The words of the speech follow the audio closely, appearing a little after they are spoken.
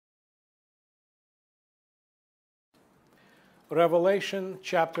Revelation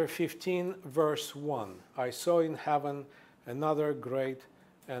chapter 15, verse 1. I saw in heaven another great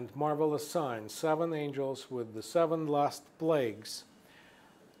and marvelous sign, 7 angels with the 7 last plagues.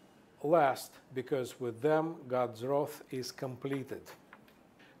 Last, because with them God's wrath is completed.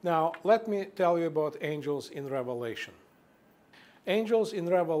 Now, let me tell you about angels in Revelation. Angels in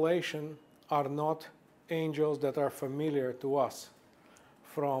Revelation are not angels that are familiar to us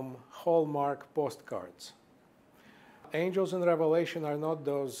from Hallmark postcards. Angels in Revelation are not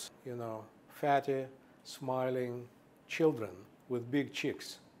those, fatty, smiling children with big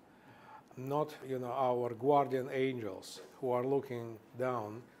cheeks. Not, our guardian angels who are looking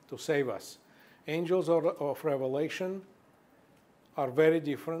down to save us. Angels of Revelation are very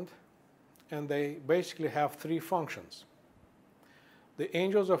different, and they basically have 3 functions. The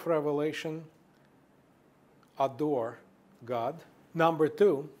angels of Revelation adore God. Number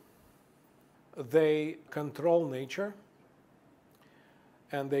 2, they control nature,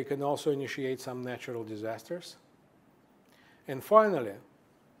 and they can also initiate some natural disasters. And finally,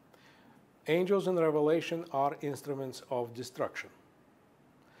 angels in Revelation are instruments of destruction.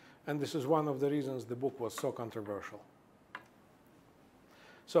 And this is one of the reasons the book was so controversial.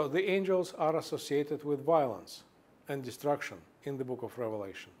 So the angels are associated with violence and destruction in the book of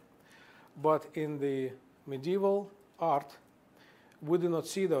Revelation. But in the medieval art, we do not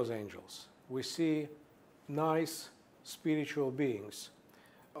see those angels. We see nice spiritual beings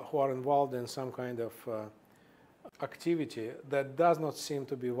who are involved in some kind of activity that does not seem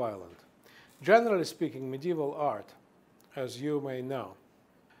to be violent. Generally speaking, medieval art, as you may know,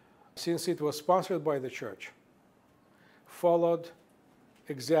 since it was sponsored by the church, followed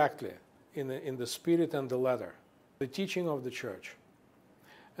exactly in the spirit and the letter the teaching of the church.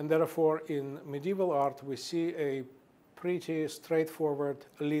 And therefore, in medieval art, we see a pretty straightforward,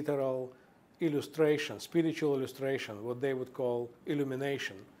 literal illustration, spiritual illustration, what they would call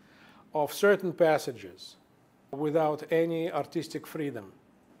illumination, of certain passages without any artistic freedom.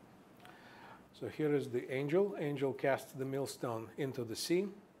 So here is the angel. Angel casts the millstone into the sea.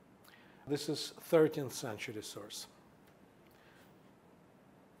 This is 13th century source.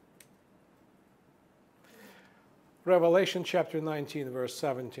 Revelation chapter 19, verse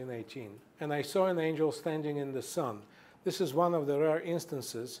 17-18. And I saw an angel standing in the sun. This is one of the rare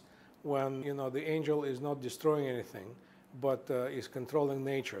instances when, the angel is not destroying anything, but is controlling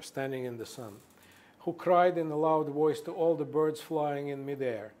nature, standing in the sun, who cried in a loud voice to all the birds flying in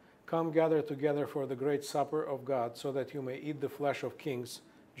midair, "Come gather together for the great supper of God, so that you may eat the flesh of kings,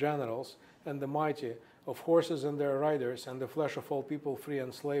 generals, and the mighty, of horses and their riders, and the flesh of all people, free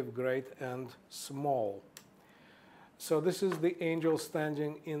and slave, great and small." So this is the angel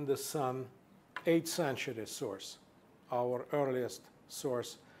standing in the sun, 8th century source, our earliest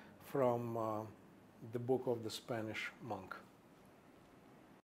source from the book of the Spanish monk.